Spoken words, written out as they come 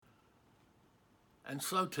And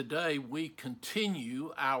so today we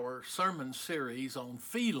continue our sermon series on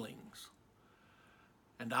feelings.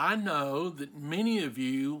 And I know that many of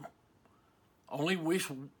you only wish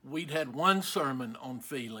we'd had one sermon on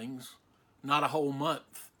feelings, not a whole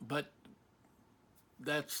month, but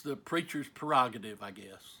that's the preacher's prerogative, I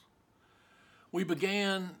guess. We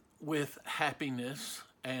began with happiness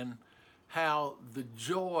and how the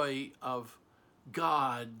joy of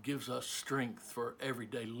God gives us strength for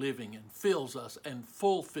everyday living and fills us and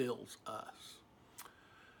fulfills us.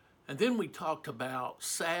 And then we talked about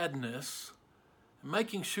sadness,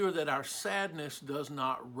 making sure that our sadness does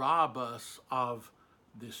not rob us of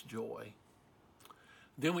this joy.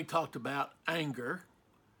 Then we talked about anger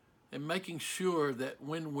and making sure that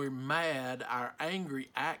when we're mad, our angry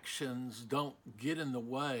actions don't get in the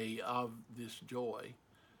way of this joy.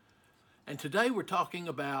 And today we're talking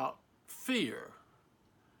about fear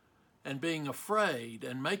and being afraid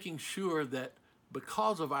and making sure that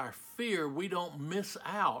because of our fear, we don't miss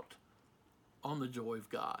out on the joy of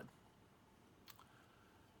God.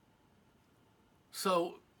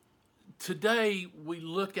 So today we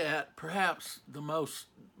look at perhaps the most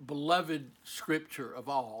beloved scripture of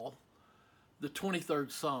all, the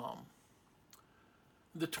 23rd Psalm.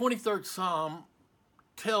 The 23rd Psalm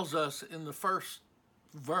tells us in the first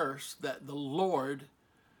verse that the Lord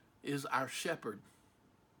is our shepherd.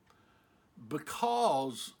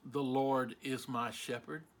 Because the Lord is my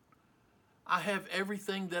shepherd, I have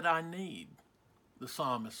everything that I need, the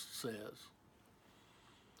psalmist says.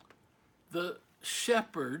 The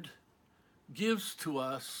shepherd gives to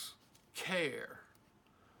us care.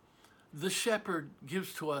 The shepherd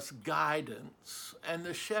gives to us guidance, and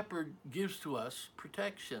the shepherd gives to us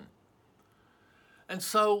protection. And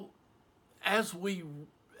so as we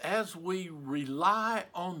rely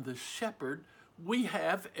on the shepherd, we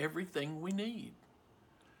have everything we need.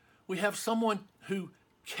 We have someone who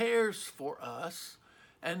cares for us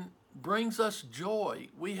and brings us joy.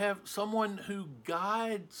 We have someone who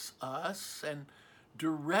guides us and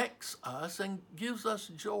directs us and gives us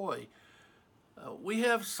joy. We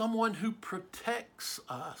have someone who protects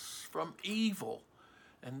us from evil,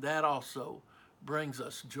 and that also brings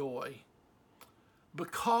us joy.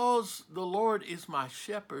 Because the Lord is my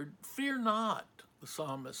shepherd, fear not, the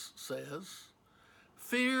psalmist says.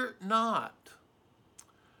 Fear not.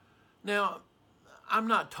 Now, I'm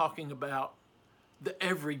not talking about the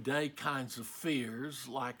everyday kinds of fears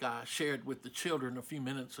like I shared with the children a few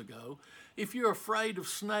minutes ago. If you're afraid of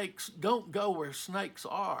snakes, don't go where snakes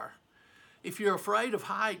are. If you're afraid of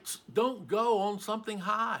heights, don't go on something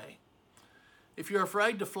high. If you're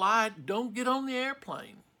afraid to fly, don't get on the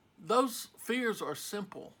airplane. Those fears are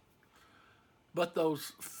simple. But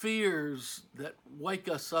those fears that wake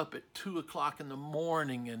us up at 2 o'clock in the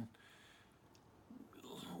morning and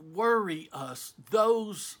worry us,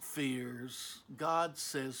 those fears, God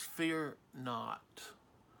says, fear not.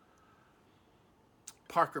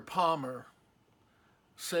 Parker Palmer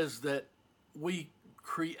says that we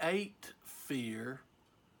create fear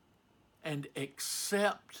and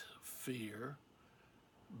accept fear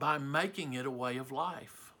by making it a way of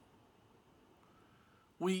life.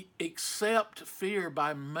 We accept fear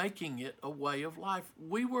by making it a way of life.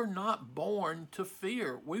 We were not born to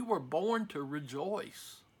fear. We were born to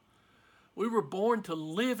rejoice. We were born to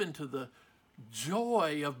live into the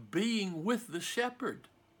joy of being with the shepherd.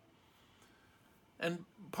 And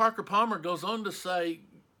Parker Palmer goes on to say,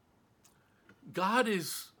 God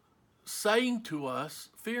is saying to us,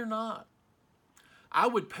 fear not. I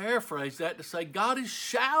would paraphrase that to say, God is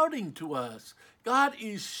shouting to us. God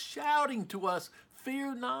is shouting to us,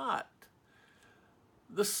 fear not.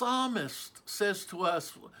 The psalmist says to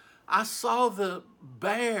us, I saw the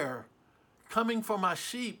bear coming for my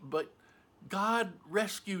sheep, but God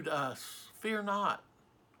rescued us. Fear not.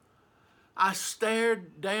 I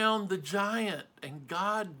stared down the giant and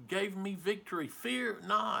God gave me victory. Fear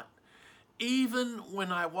not. Even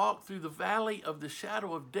when I walk through the valley of the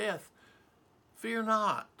shadow of death, fear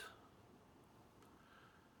not.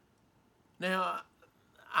 Now,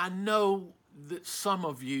 I know that some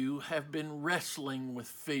of you have been wrestling with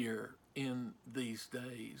fear in these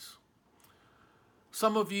days.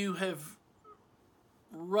 Some of you have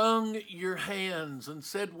wrung your hands and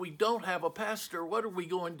said, we don't have a pastor, what are we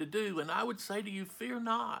going to do? And I would say to you, fear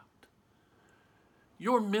not.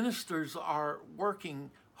 Your ministers are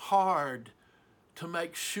working hard to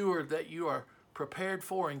make sure that you are prepared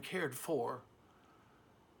for and cared for.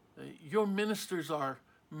 Your ministers are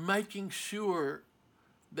making sure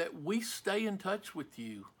that we stay in touch with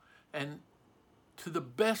you and to the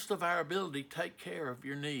best of our ability take care of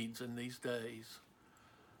your needs in these days.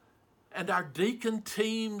 And our deacon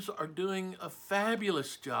teams are doing a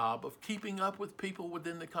fabulous job of keeping up with people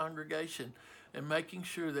within the congregation and making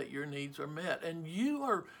sure that your needs are met. And you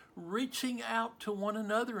are reaching out to one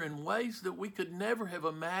another in ways that we could never have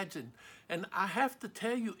imagined. And I have to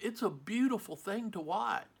tell you, it's a beautiful thing to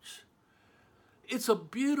watch. It's a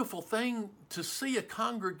beautiful thing to see a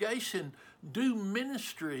congregation do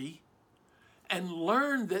ministry and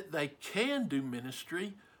learn that they can do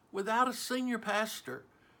ministry without a senior pastor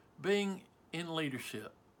being in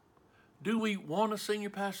leadership. Do we want a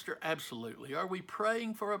senior pastor? Absolutely. Are we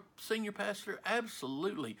praying for a senior pastor?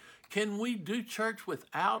 Absolutely. Can we do church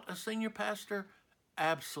without a senior pastor?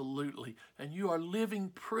 Absolutely. And you are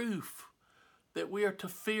living proof that we are to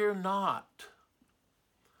fear not.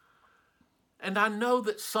 And I know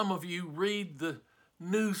that some of you read the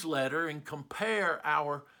newsletter and compare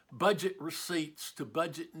our budget receipts to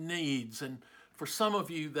budget needs. And for some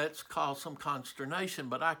of you, that's caused some consternation.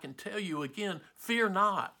 But I can tell you again, fear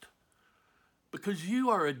not. Because you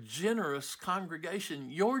are a generous congregation.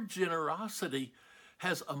 Your generosity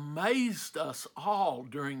has amazed us all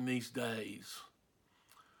during these days.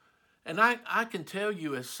 And I can tell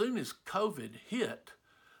you, as soon as COVID hit,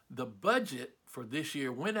 the budget for this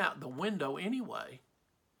year went out the window anyway.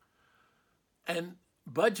 And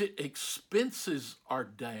budget expenses are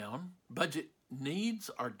down, budget needs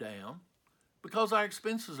are down, because our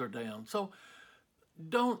expenses are down. So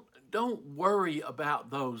don't worry about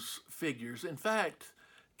those figures. In fact,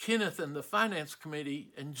 Kenneth and the finance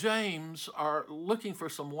committee and James are looking for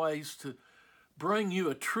some ways to bring you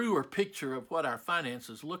a truer picture of what our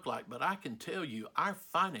finances look like. But I can tell you, our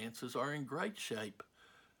finances are in great shape.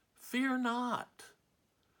 Fear not.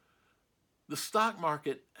 The stock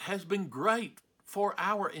market has been great for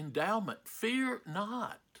our endowment. Fear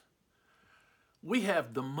not. We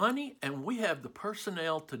have the money and we have the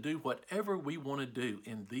personnel to do whatever we want to do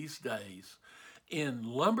in these days. In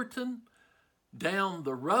Lumberton, down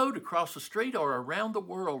the road, across the street, or around the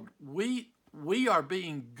world, we are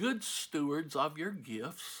being good stewards of your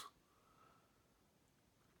gifts.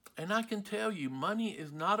 And I can tell you, money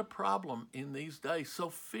is not a problem in these days, so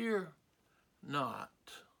fear not.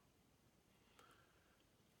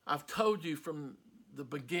 I've told you from the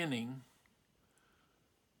beginning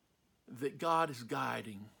that God is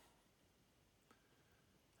guiding.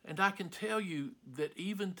 And I can tell you that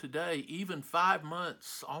even today, even 5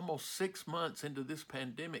 months, almost 6 months into this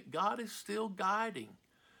pandemic, God is still guiding.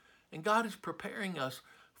 And God is preparing us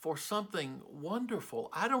for something wonderful.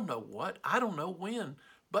 I don't know what, I don't know when,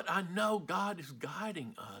 but I know God is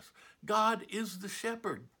guiding us. God is the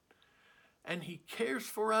shepherd. And he cares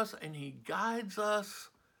for us, and he guides us,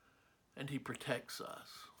 and he protects us.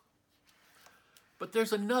 But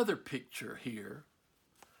there's another picture here.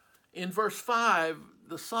 In verse 5,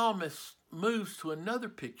 the psalmist moves to another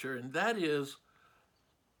picture, and that is,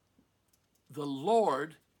 the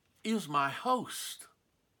Lord is my host.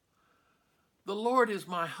 The Lord is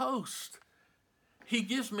my host. He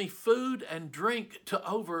gives me food and drink to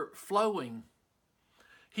overflowing.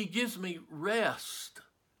 He gives me rest,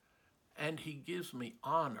 and he gives me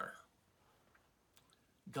honor.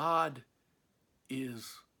 God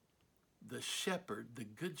is the shepherd, the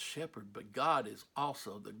good shepherd, but God is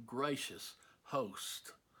also the gracious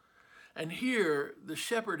host. And here the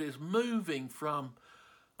shepherd is moving from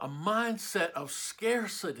a mindset of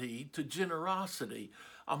scarcity to generosity,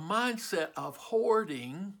 a mindset of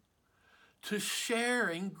hoarding to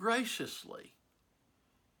sharing graciously.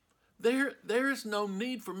 There is no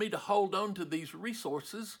need for me to hold on to these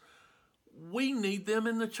resources. We need them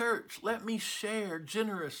in the church. Let me share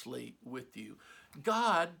generously with you.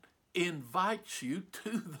 God invites you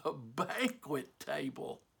to the banquet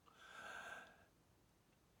table.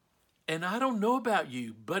 And I don't know about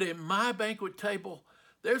you, but in my banquet table,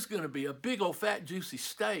 there's going to be a big old fat juicy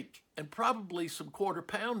steak and probably some quarter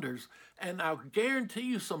pounders. And I'll guarantee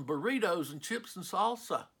you some burritos and chips and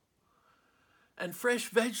salsa and fresh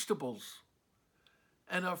vegetables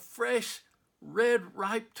and a fresh red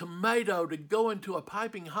ripe tomato to go into a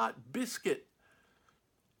piping hot biscuit.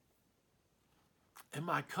 And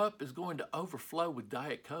my cup is going to overflow with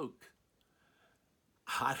Diet Coke.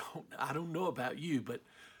 I don't know about you, but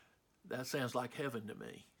that sounds like heaven to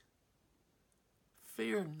me.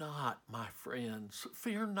 Fear not, my friends.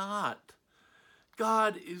 Fear not.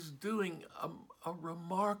 God is doing a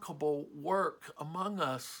remarkable work among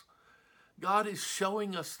us. God is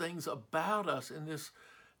showing us things about us in this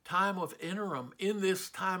time of interim, in this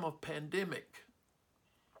time of pandemic.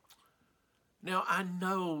 Now, I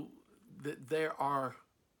know that there are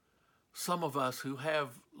some of us who have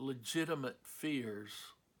legitimate fears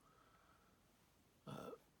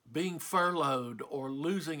being furloughed or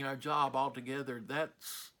losing our job altogether,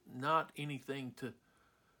 that's not anything to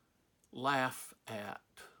laugh at.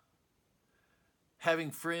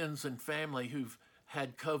 Having friends and family who've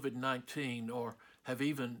had COVID-19 or have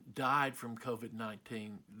even died from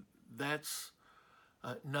COVID-19, that's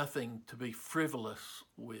nothing to be frivolous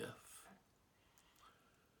with.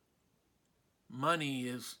 Money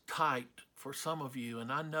is tight for some of you,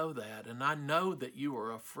 and I know that, and I know that you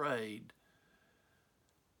are afraid.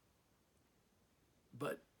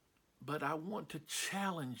 But I want to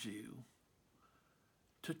challenge you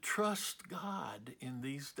to trust God in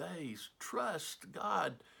these days. Trust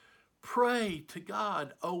God. Pray to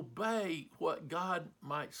God. Obey what God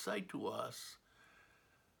might say to us.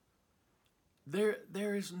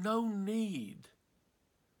 There is no need.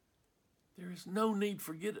 There is no need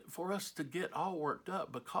for us to get all worked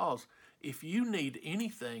up, because if you need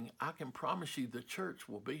anything, I can promise you the church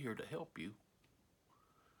will be here to help you.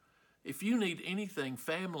 If you need anything,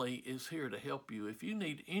 family is here to help you. If you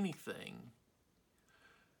need anything,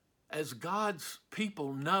 as God's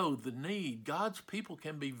people know the need, God's people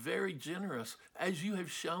can be very generous, as you have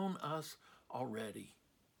shown us already.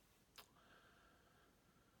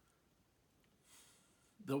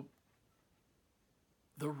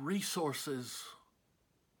 The resources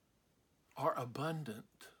are abundant.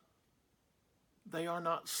 They are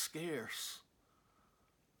not scarce.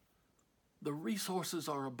 The resources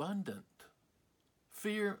are abundant.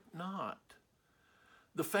 Fear not.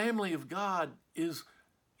 The family of God is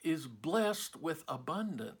blessed with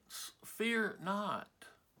abundance. Fear not.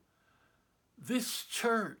 This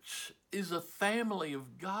church is a family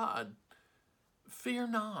of God. Fear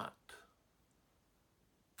not.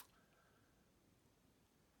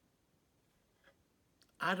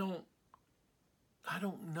 I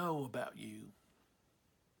don't know about you,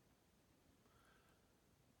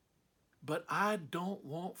 but I don't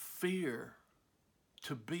want fear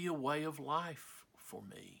to be a way of life for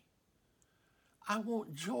me. I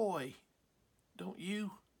want joy, don't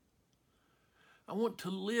you? I want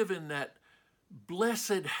to live in that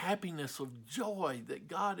blessed happiness of joy that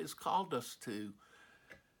God has called us to.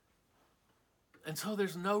 And so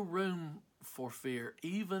there's no room for fear.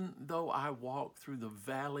 Even though I walk through the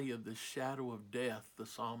valley of the shadow of death, the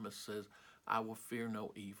psalmist says, I will fear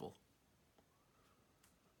no evil.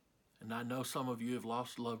 And I know some of you have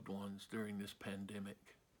lost loved ones during this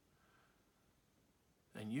pandemic.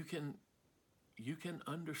 And you can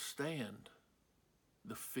understand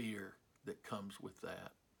the fear that comes with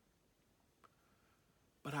that.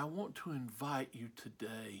 But I want to invite you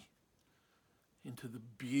today into the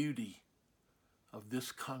beauty of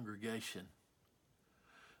this congregation.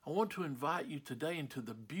 I want to invite you today into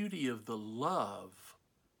the beauty of the love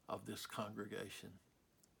of this congregation.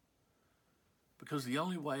 Because the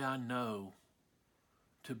only way I know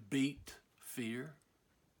to beat fear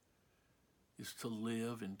is to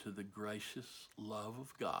live into the gracious love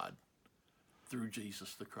of God through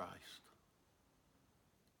Jesus the Christ.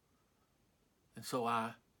 And so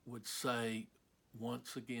I would say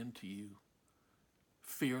once again to you,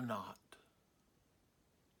 fear not.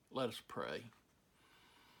 Let us pray.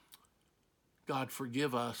 God,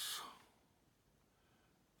 forgive us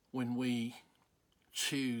when we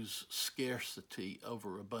choose scarcity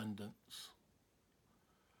over abundance.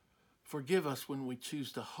 Forgive us when we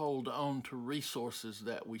choose to hold on to resources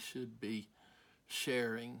that we should be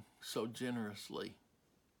sharing so generously.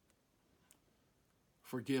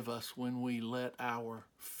 Forgive us when we let our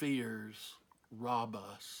fears rob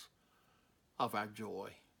us of our joy.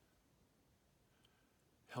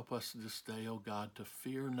 Help us this day, O God, to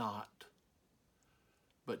fear not,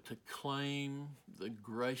 but to claim the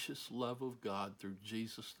gracious love of God through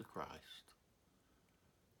Jesus the Christ.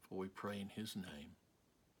 For we pray in his name.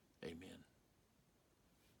 Amen.